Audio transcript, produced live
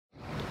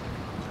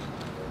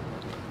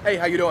Hey,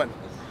 how you doing?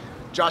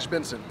 Josh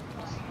Benson,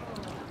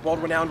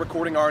 world-renowned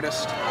recording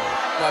artist.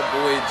 My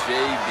boy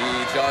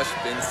JB, Josh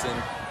Benson,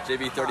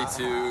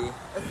 JB32.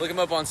 Look him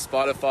up on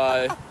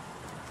Spotify.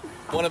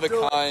 One of a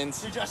kind.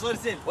 Dude, Josh, let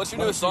us in. What's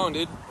your newest song,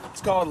 dude?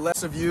 It's called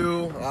Less of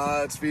You.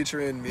 It's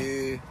featuring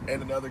me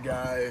and another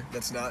guy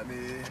that's not me.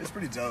 It's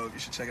pretty dope. You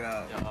should check it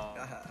out.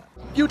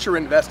 Future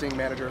investing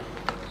manager.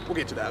 We'll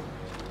get to that.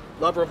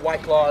 Lover of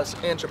White Claws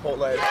and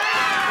Chipotle.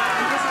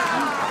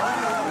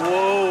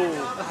 Whoa.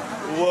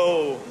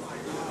 Whoa.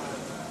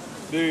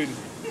 Dude,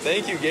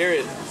 thank you,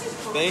 Garrett.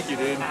 Thank you,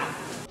 dude.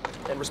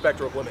 And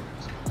respecter of women.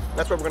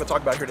 That's what we're going to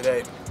talk about here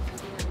today.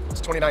 It's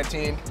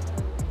 2019.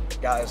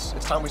 Guys,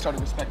 it's time we started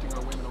respecting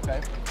our women,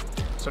 okay?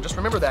 So just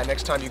remember that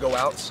next time you go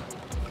out,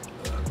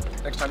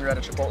 next time you're at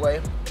a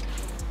Chipotle.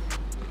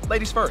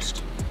 Ladies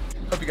first.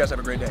 Hope you guys have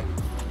a great day.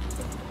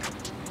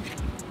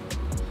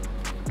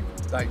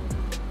 Bye.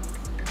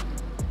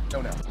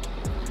 No now.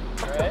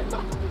 Alright.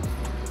 Let's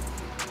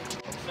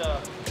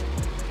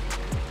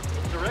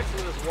direct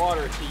some of this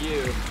water to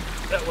you.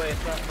 That way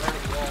it's not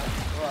burning the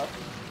wall.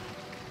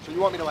 So you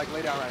want me to like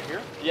lay down right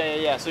here?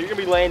 Yeah. So you're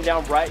gonna be laying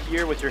down right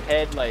here with your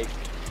head like,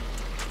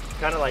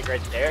 kind of like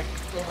right there.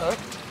 Uh-huh.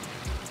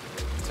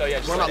 So yeah,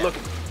 just We're not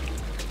looking.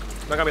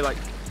 Not gonna be like,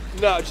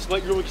 no, just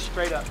like you're looking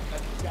straight up at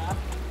the sky.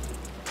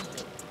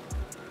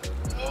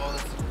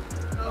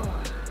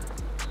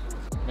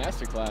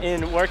 Masterclass.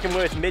 In working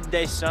with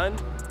midday sun,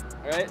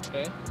 right?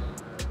 Okay.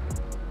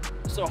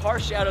 So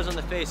harsh shadows on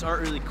the face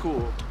aren't really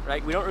cool,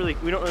 right? We don't really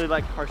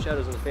like harsh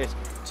shadows on the face.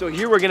 So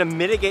here we're gonna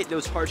mitigate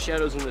those harsh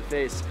shadows on the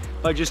face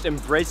by just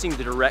embracing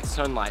the direct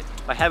sunlight,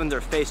 by having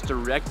their face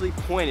directly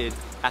pointed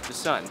at the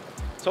sun.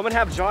 So I'm gonna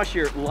have Josh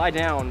here lie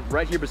down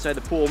right here beside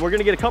the pool, and we're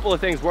gonna get a couple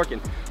of things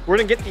working. We're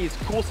gonna get these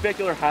cool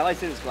specular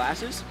highlights in his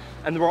glasses,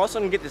 and then we're also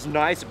gonna get this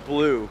nice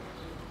blue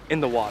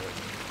in the water.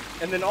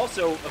 And then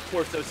also, of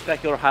course, those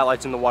specular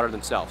highlights in the water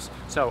themselves.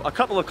 So a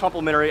couple of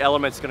complementary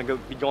elements gonna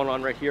be going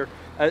on right here,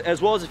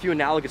 as well as a few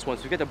analogous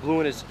ones. We've got the blue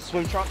in his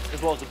swim trunks,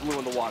 as well as the blue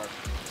in the water.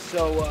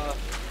 So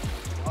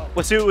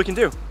let's see what we can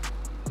do.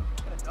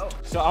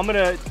 So I'm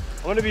gonna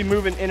be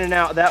moving in and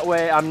out. That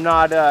way I'm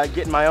not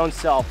getting my own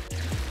self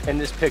in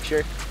this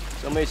picture.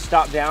 So I'm gonna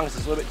stop down because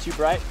it's a little bit too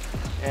bright.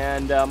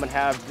 And I'm gonna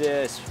have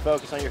this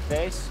focus on your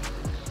face.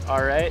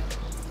 All right.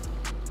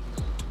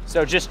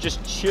 So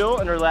just chill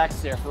and relax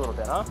there for a little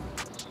bit, huh?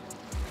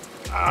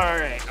 All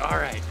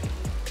right.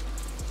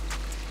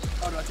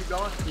 oh, do I keep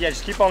going? Yeah,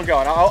 just keep on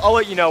going. I'll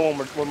let you know when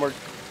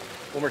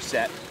we're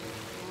set.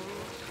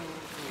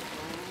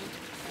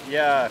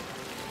 Yeah.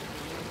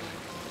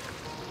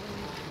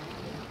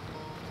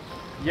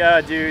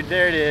 Yeah, dude,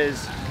 there it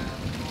is.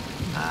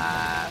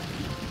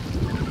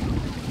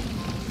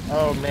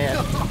 Oh man.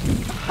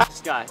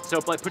 This guy. So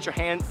like put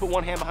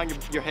one hand behind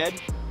your head.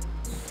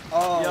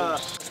 Oh, yeah.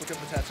 Look at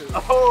the tattoo.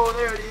 Oh,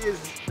 there it is.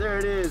 There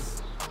it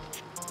is.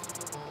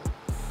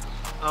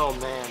 Oh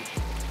man.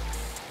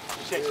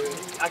 Check.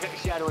 I got the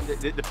shadow in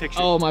the picture.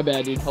 Oh, my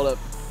bad, dude. Hold up.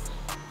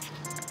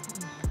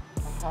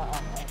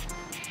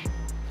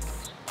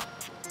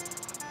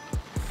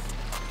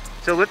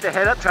 So lift the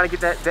head up, try to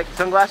get that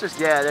sunglasses.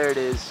 Yeah, there it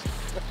is.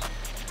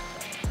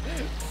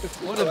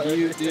 What a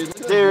view, dude.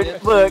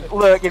 Dude,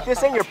 look. If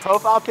this ain't your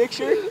profile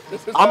picture,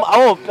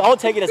 I won't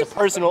take it as a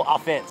personal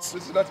offense.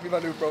 This is about to be my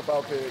new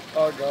profile pic.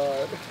 Oh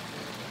God.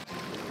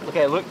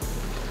 Okay, look.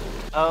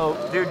 Oh,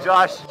 dude,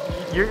 Josh,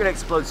 you're gonna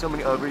explode so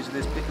many ovaries with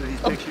these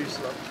pictures.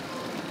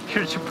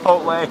 You're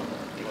Chipotle.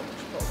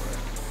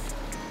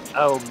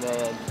 Oh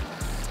man.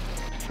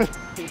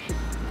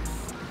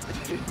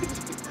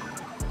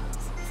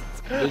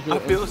 I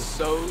feel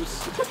so.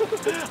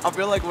 I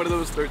feel like one of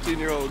those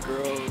 13-year-old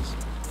girls.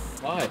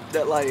 Why?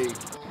 That like,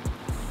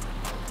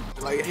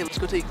 hey, let's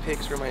go take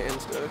pics for my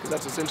Insta, because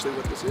that's essentially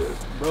what this is.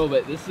 Bro,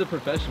 but this is a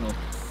professional.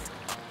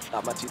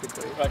 Not my teeth are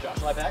clean. Right, Josh,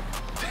 lie back.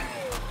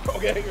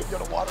 Okay, you're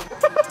gonna water.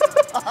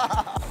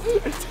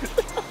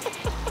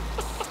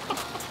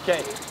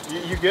 Okay,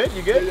 you good?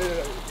 You good?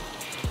 Yeah.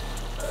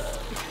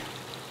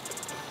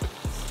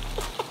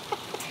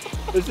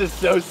 This is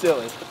so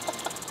silly.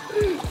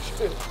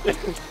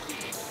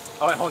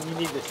 All right, hold on. You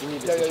need this.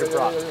 It's your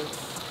prop.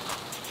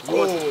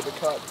 Oh, the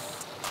cut.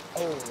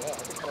 Oh, yeah.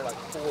 It's kind of like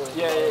four.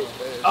 Yeah.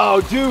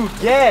 Oh, dude,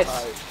 yes.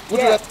 Right.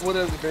 We'll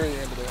do at the very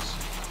end of this.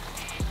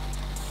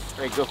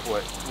 All right, go for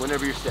it.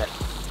 Whenever you're set.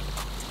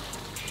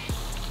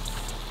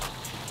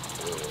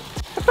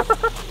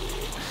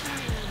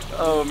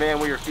 Oh man,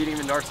 we are feeding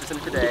the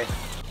narcissism today.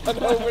 I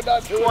know we're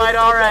not doing Quite it.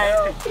 all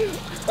right.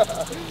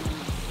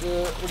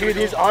 Yeah, Dude,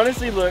 these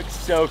honestly look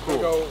so cool.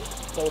 We'll go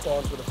both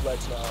arms with a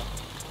flex now.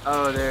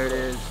 Oh, there it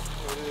is.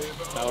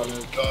 Oh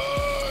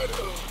God.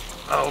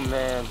 Oh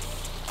man.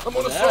 I'm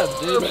on the Yeah,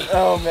 sun. dude.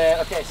 Oh man.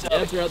 Okay, so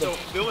Yeah,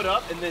 fill it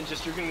up and then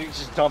you're gonna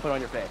just dump it on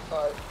your face.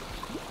 All right.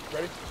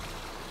 Ready?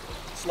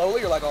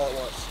 Slowly or like all at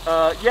once?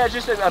 Yeah,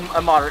 just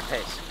a moderate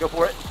pace. Go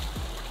for it.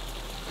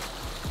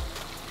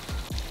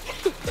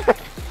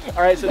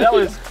 All right, so that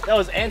was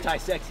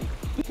anti-sexy.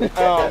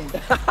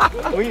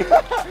 We need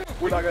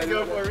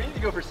to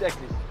go for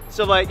sexy.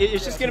 So like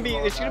it's just gonna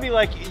be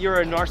like you're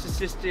a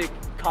narcissistic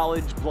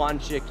college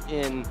blonde chick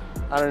in,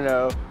 I don't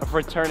know, a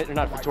fraternity, or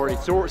not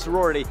fraternity,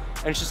 sorority,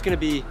 and it's just gonna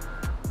be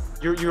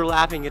you're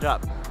lapping it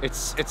up.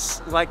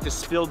 It's like the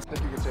spilled. I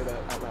think you could say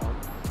that out loud,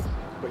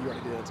 but you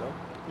already did, so.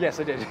 Yes,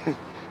 I did.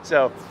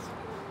 So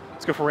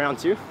let's go for round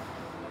 2.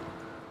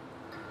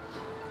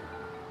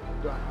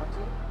 Do I have to?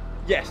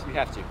 Yes, you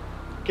have to.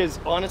 Because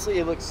honestly,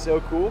 it looks so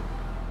cool.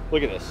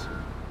 Look at this.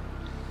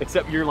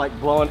 Except you're like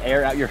blowing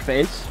air out your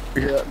face.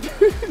 Yeah.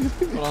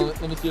 Hold on,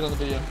 let me see it on the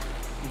video.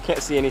 You can't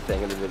see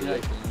anything in the video.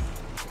 Yeah,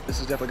 This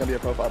is definitely gonna be a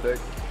profile pic.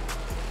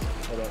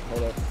 Hold up,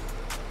 hold up.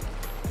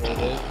 hold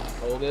it,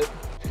 hold it.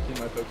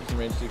 See my focusing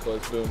range too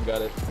close. Boom,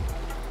 got it.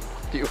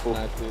 Beautiful.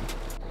 Nice, dude.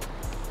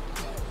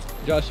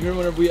 Josh, you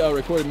remember whenever we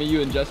recorded me,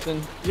 you, and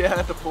Justin? Yeah,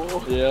 at the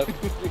pool. Yep. That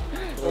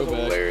was Throwback.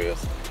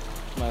 hilarious.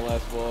 My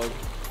last vlog.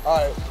 All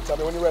right, tell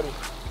me when you're ready.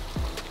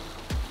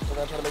 We're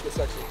gonna try to make it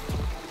sexy.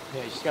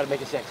 Yeah, you just gotta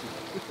make it sexy.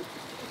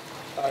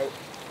 All right.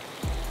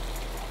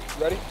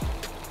 Ready?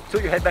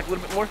 Tilt your head back a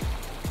little bit more.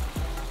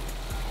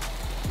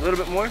 A little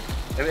bit more.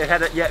 And it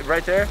had it, yeah,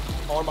 right there.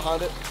 Arm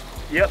behind it.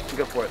 Yep,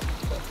 go for it.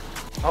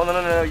 Oh,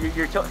 no,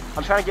 you're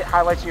I'm trying to get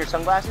highlights in your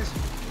sunglasses.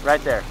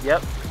 Right there,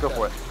 yep, go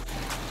for it.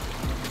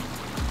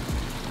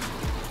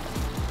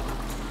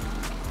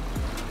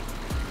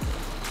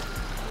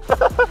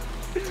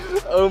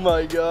 Oh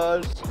my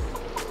gosh.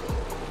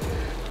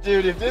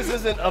 Dude, if this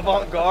isn't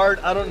avant-garde,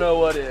 I don't know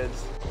what is.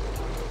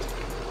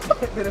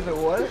 It isn't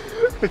what?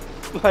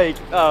 Like,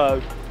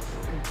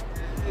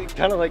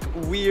 kind of like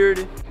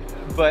weird,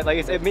 but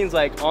like it means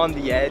like on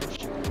the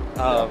edge.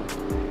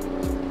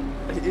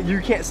 You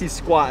can't see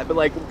squat, but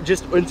like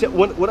just until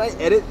when I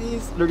edit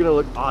these, they're gonna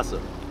look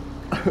awesome.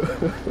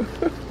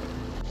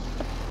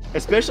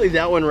 Especially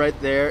that one right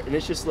there, and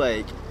it's just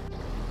like,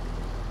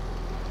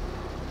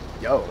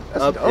 Yo,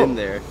 that's up dope. in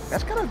there.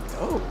 That's kind of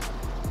dope.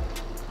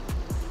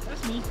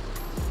 That's me.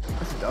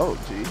 That's dope,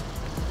 G.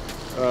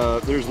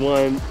 There's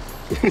one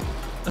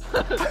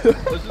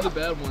Those are the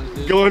bad ones,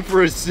 dude. going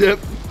for a sip,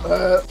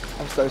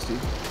 I'm thirsty.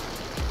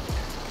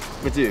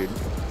 but dude.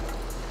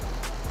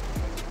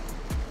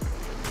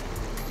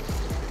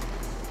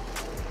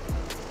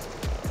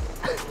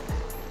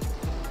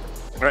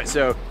 All right,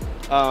 so,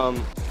 What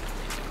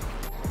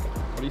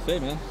do you say,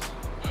 man?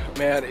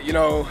 Man, you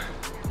know,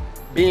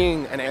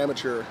 being an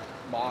amateur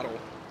model,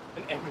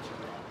 an amateur.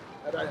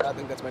 I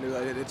think that's my new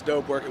idea. It's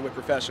dope working with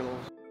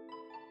professionals.